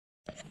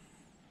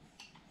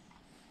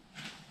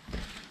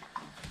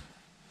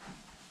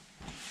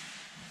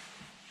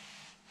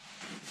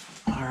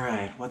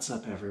What's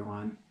up,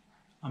 everyone?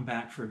 I'm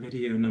back for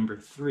video number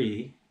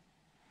 3,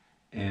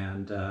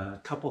 and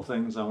a couple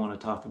things I want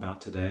to talk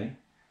about today.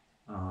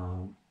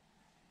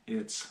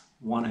 It's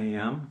 1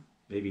 a.m.,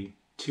 maybe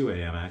 2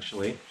 a.m.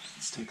 actually.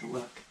 Let's take a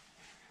look.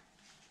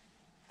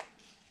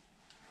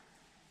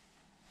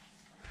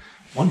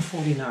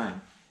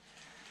 1:49.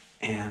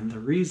 And the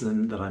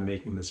reason that I'm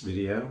making this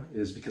video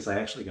is because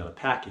I actually got a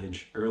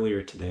package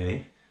earlier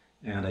today,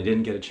 and I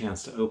didn't get a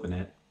chance to open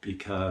it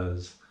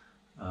because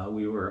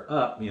we were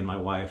up, me and my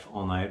wife,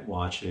 all night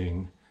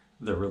watching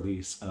the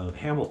release of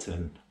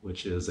Hamilton,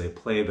 which is a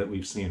play that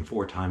we've seen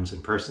 4 times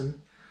in person.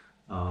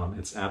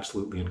 It's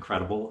absolutely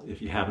incredible.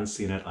 If you haven't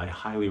seen it, I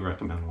highly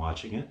recommend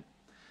watching it.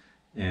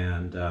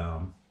 And,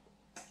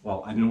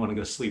 well, I didn't want to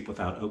go sleep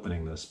without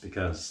opening this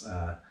because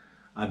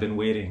I've been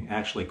waiting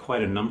actually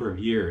quite a number of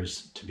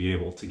years to be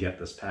able to get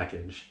this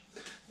package.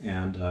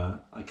 And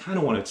I kind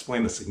of want to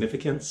explain the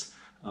significance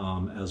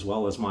as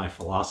well as my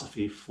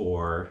philosophy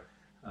for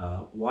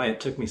why it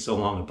took me so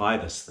long to buy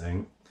this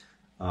thing.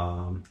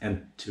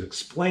 And to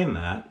explain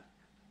that,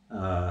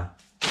 I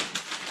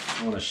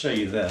want to show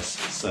you this.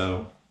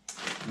 So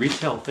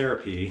retail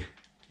therapy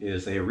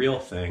is a real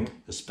thing,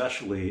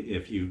 especially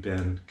if you've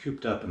been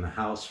cooped up in the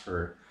house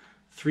for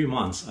 3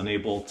 months,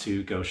 unable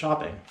to go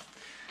shopping.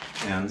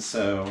 And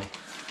so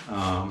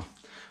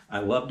I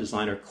love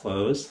designer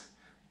clothes.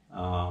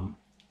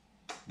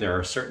 There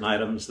are certain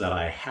items that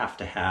I have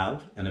to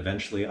have, and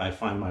eventually I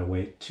find my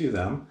way to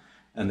them.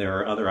 And there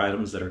are other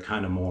items that are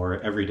kind of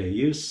more everyday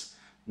use,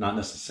 not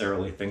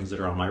necessarily things that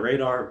are on my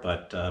radar,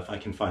 but if I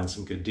can find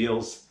some good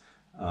deals,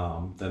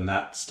 then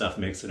that stuff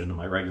makes it into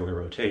my regular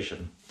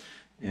rotation.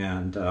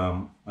 And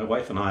my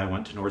wife and I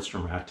went to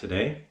Nordstrom Rack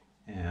today,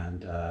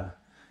 and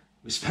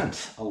we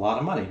spent a lot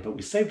of money, but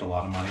we saved a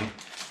lot of money.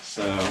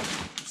 So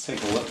let's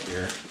take a look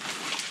here.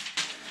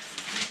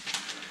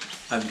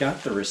 I've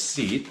got the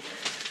receipt,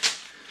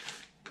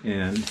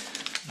 and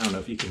I don't know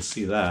if you can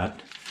see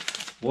that.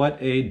 What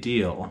a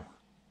deal.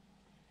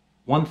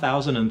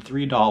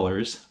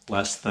 $1,003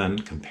 less than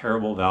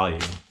comparable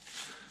value.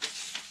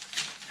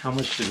 How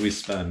much did we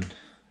spend?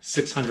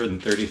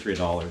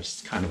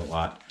 $633, kind of a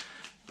lot.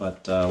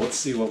 But let's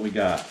see what we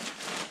got.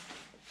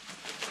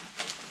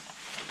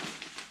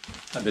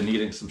 I've been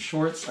needing some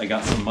shorts. I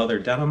got some mother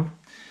denim.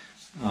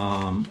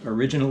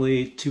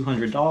 Originally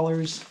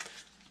 $200,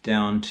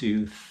 down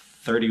to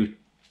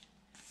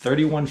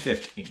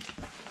 $31.50.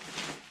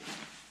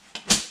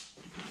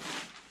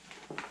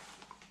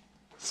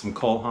 Some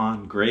Cole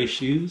Haan gray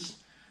shoes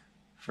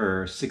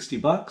for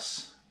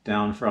 $60,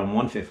 down from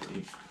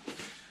 $150.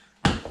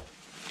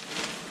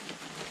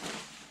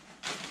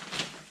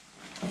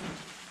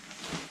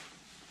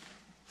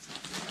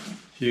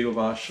 Hugo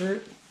Boss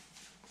shirt,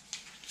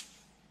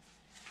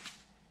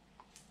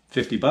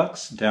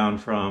 $50, down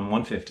from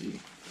 $150.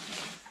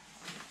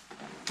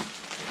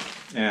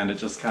 And it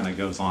just kind of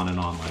goes on and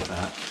on like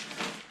that.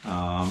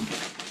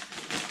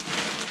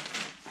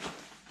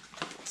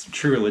 Some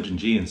True Religion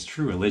jeans.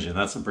 True Religion,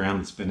 that's a brand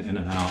that's been in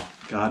and out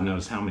God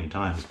knows how many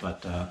times,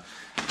 but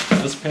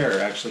this pair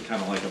are actually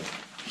kind of like a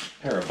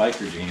pair of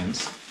biker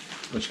jeans,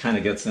 which kind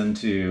of gets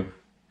into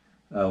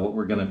what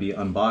we're going to be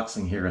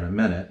unboxing here in a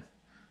minute.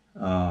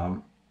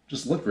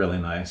 Just look really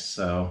nice,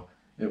 so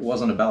it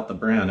wasn't about the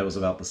brand, it was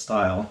about the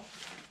style.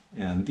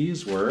 And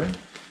these were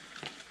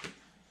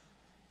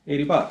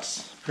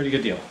 $80, pretty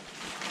good deal.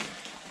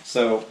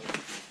 So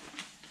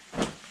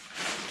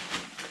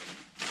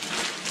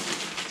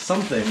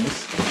some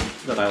things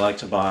that I like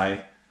to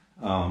buy,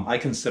 I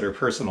consider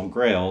personal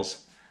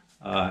grails,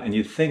 and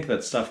you'd think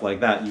that stuff like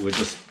that you would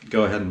just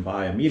go ahead and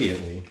buy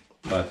immediately,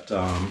 but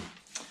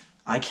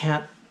I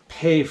can't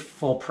pay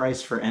full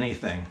price for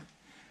anything.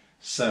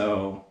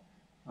 So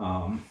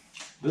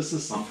this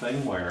is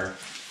something where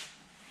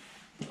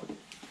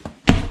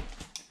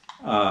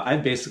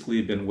I've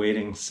basically been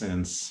waiting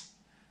since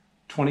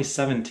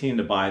 2017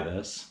 to buy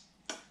this,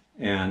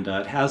 and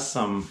it has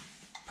some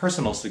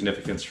personal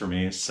significance for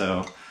me,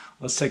 so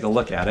let's take a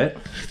look at it.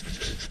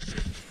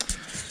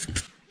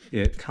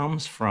 It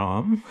comes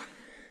from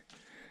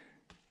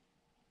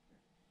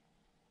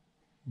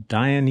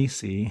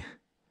Dionysi,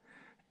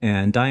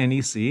 and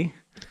Dionysi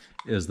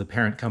is the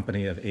parent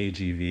company of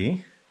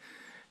AGV,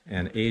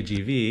 and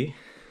AGV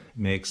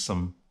makes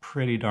some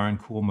pretty darn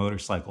cool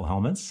motorcycle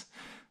helmets.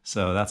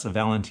 So that's a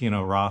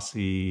Valentino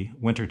Rossi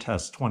Winter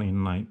Test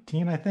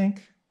 2019, I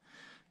think,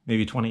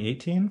 maybe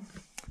 2018.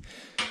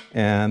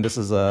 And this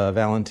is a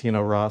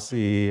Valentino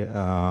Rossi,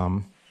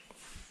 I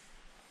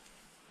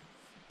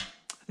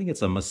think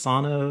it's a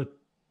Misano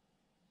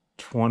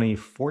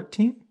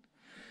 2014.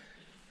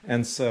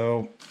 And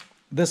so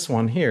this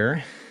one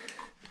here,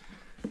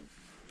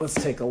 let's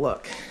take a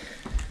look.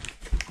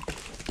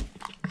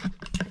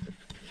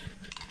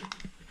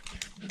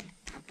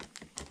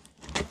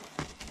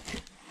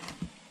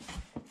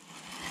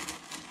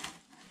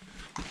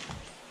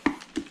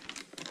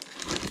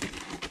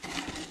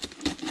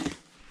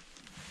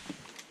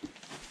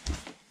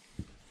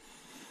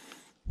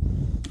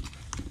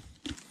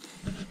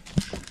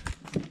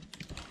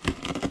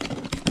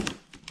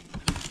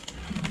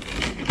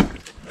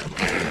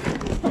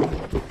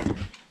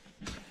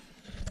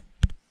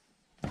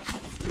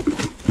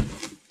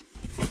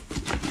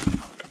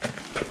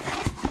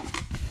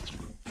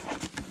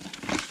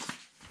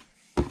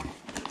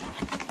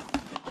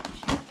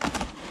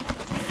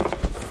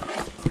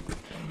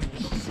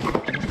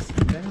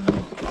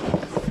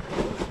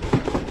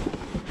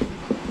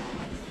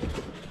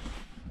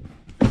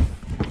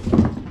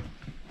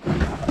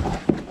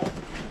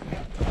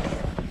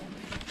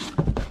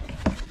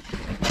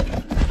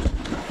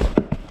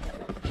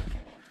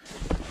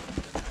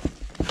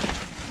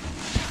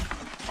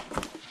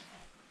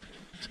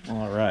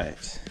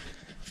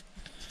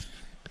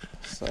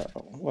 So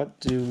what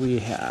do we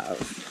have?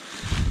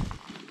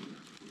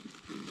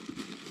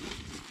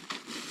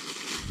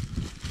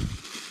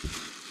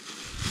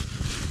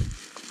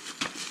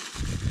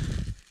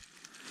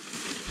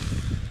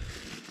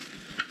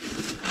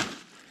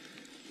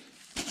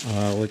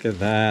 Look at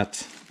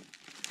that.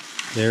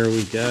 There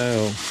we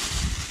go.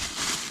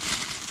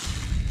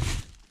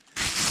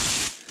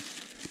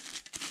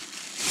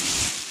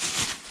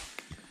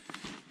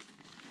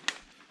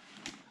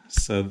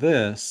 So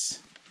this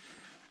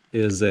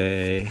is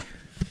a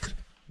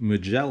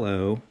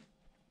Mugello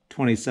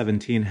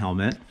 2017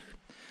 helmet,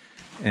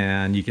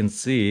 and you can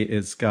see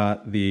it's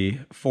got the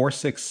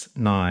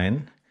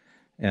 469,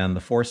 and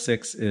the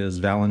 46 is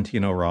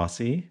Valentino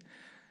Rossi,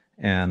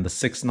 and the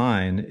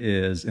 69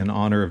 is in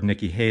honor of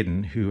Nicky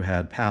Hayden, who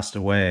had passed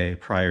away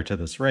prior to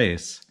this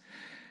race.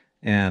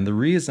 And the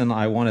reason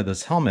I wanted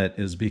this helmet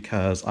is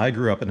because I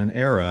grew up in an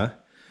era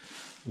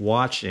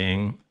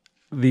watching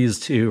these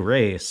two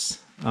race,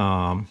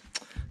 kind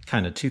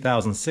of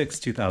 2006,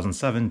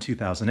 2007,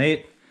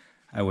 2008.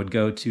 I would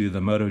go to the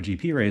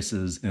MotoGP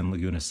races in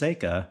Laguna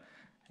Seca,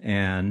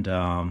 and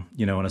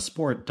you know, in a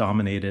sport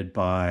dominated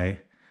by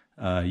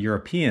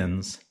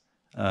Europeans,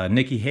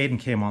 Nicky Hayden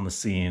came on the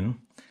scene,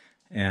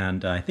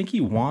 and I think he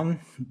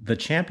won the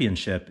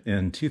championship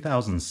in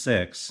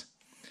 2006,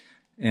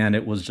 and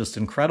it was just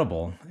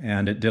incredible,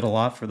 and it did a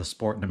lot for the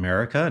sport in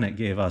America, and it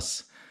gave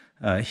us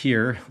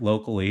here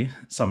locally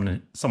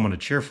someone to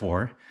cheer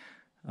for.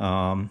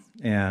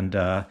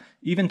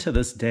 Even to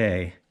this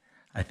day,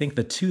 I think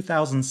the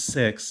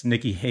 2006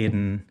 Nicky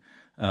Hayden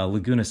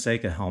Laguna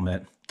Seca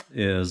helmet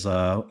is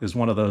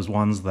one of those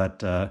ones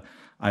that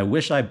I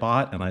wish I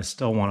bought and I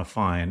still want to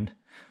find.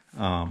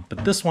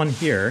 But this one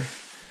here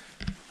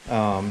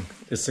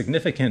is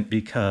significant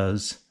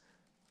because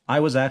I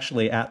was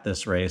actually at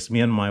this race.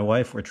 Me and my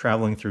wife were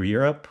traveling through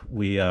Europe.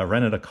 We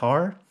rented a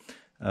car,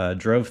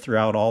 drove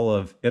throughout all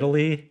of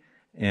Italy,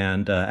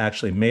 and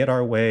actually made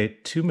our way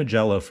to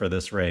Mugello for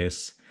this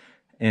race.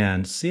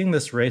 And seeing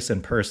this race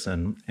in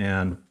person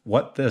and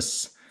what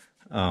this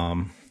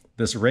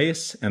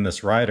race and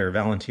this rider,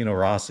 Valentino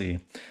Rossi,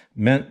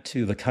 meant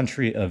to the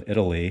country of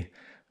Italy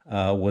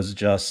was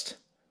just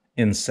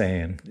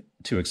insane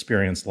to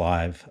experience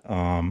live.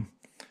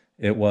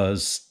 It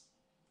was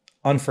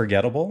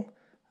unforgettable,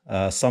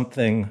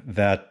 something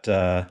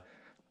that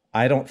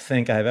I don't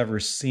think I've ever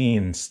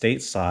seen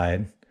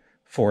stateside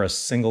for a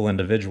single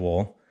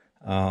individual.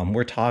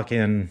 We're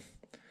talking,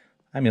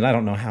 I mean, I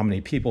don't know how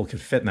many people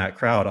could fit in that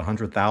crowd,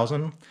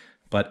 100,000,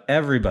 but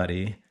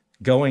everybody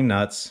going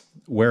nuts,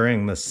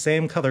 wearing the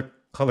same color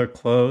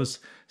clothes,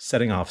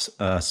 setting off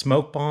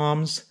smoke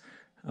bombs.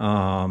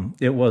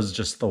 It was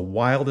just the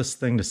wildest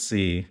thing to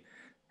see.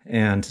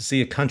 And to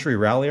see a country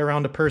rally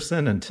around a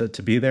person and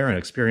to be there and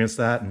experience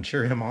that and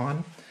cheer him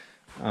on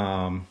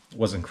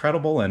was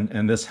incredible.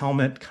 And this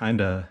helmet kind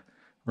of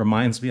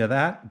reminds me of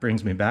that,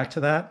 brings me back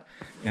to that.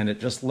 And it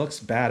just looks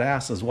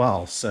badass as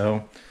well.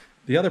 So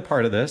the other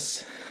part of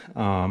this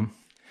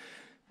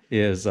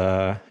is,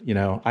 you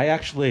know,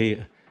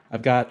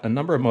 I've got a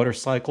number of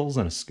motorcycles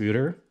and a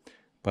scooter,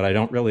 but I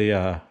don't really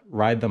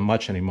ride them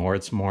much anymore.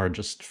 It's more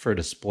just for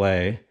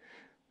display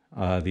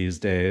these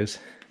days.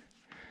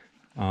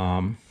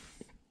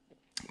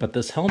 But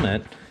this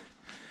helmet,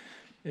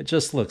 it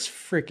just looks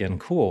freaking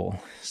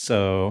cool.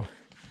 So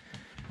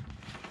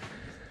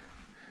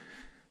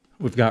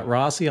we've got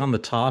Rossi on the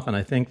top, and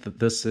I think that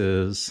this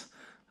is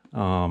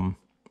a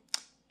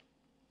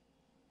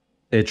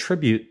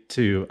tribute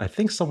to, I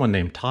think, someone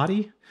named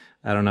Toddy.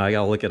 I don't know, I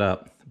gotta look it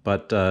up.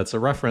 But it's a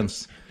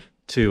reference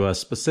to a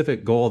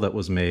specific goal that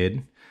was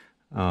made.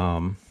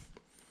 And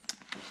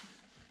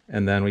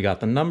then we got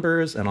the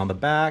numbers, and on the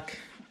back,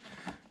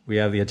 we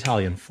have the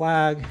Italian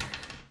flag.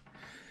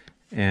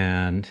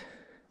 And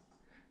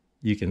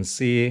you can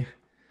see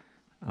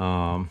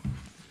I've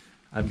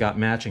got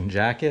matching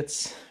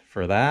jackets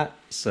for that,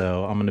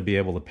 so I'm going to be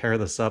able to pair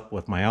this up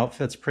with my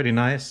outfits pretty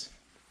nice.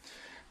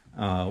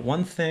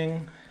 One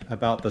thing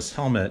about this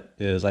helmet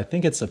is I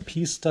think it's a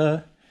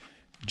Pista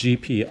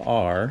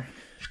GPR,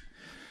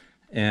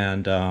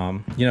 and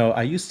you know,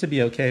 I used to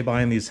be okay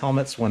buying these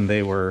helmets when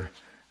they were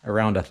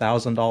around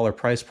 $1,000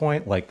 price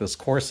point, like this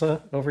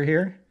Corsa over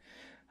here,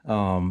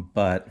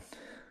 but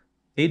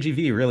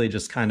AGV really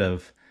just kind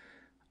of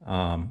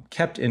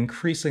kept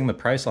increasing the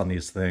price on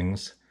these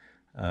things.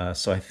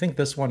 So I think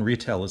this one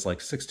retail is like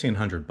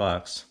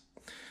 $1,600.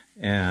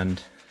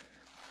 And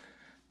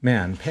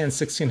man, paying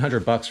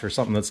 $1,600 for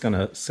something that's going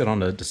to sit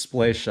on a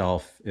display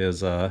shelf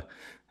is a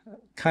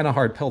kind of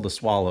hard pill to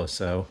swallow.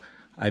 So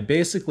I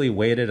basically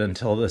waited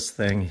until this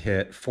thing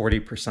hit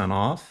 40%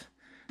 off.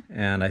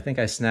 And I think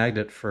I snagged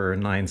it for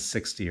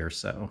 $960 or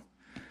so.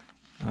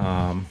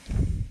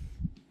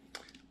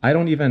 I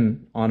don't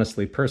even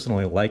honestly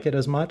personally like it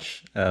as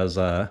much as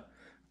the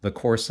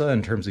Corsa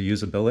in terms of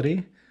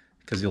usability,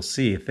 because you'll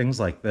see things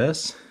like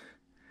this,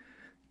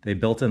 they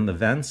built in the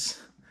vents.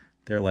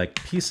 They're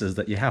like pieces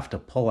that you have to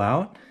pull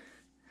out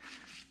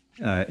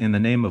in the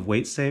name of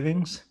weight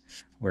savings,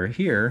 where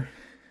here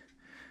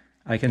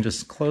I can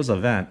just close a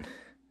vent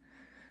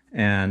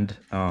And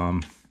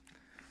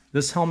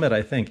this helmet,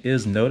 I think,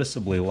 is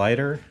noticeably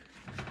lighter.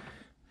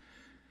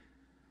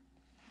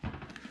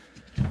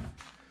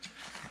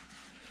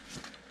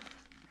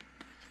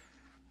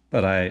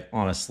 But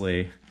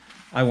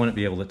I wouldn't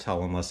be able to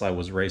tell unless I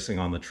was racing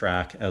on the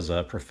track as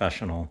a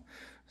professional.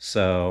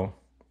 So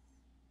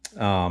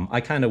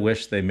I kind of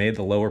wish they made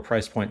the lower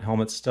price point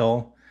helmets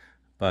still,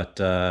 but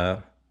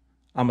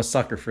I'm a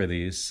sucker for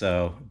these,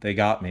 so they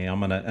got me. I'm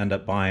going to end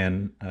up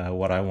buying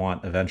what I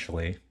want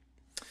eventually.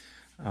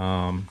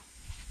 The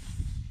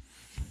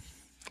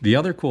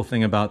other cool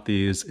thing about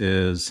these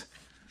is,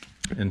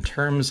 in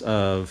terms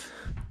of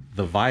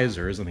the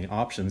visors and the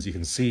options, you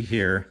can see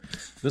here,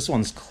 this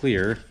one's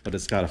clear, but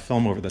it's got a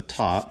film over the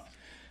top,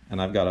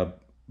 and I've got a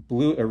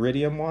blue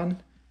iridium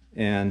one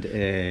and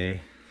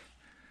I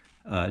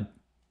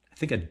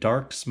think a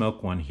dark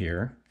smoke one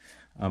here.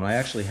 I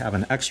actually have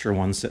an extra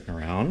one sitting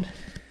around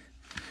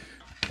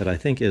that I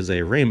think is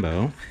a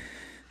rainbow.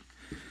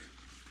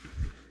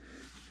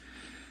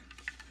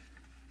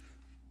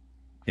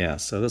 Yeah,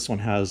 so this one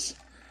has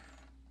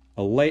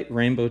a light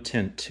rainbow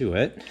tint to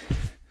it.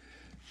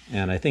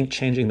 And I think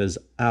changing this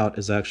out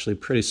is actually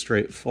pretty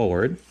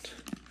straightforward.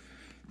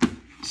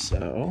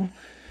 So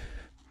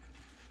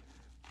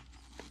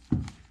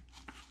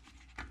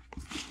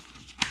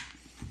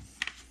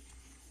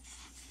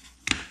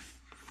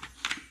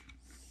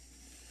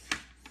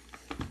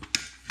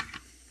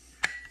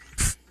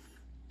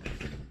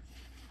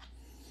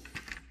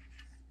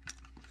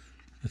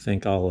I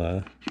think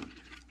I'll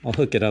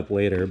hook it up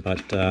later,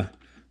 but you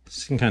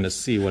can kind of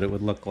see what it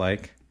would look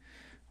like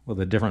with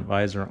a different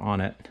visor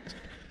on it.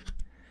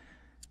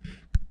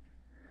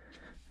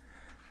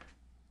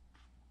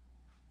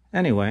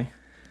 Anyway,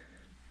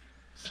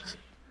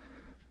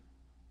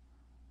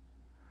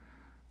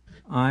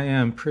 I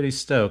am pretty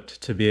stoked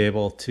to be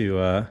able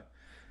to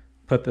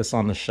put this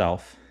on the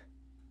shelf.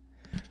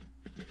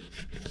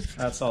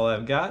 That's all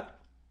I've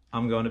got.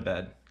 I'm going to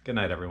bed. Good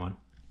night, everyone.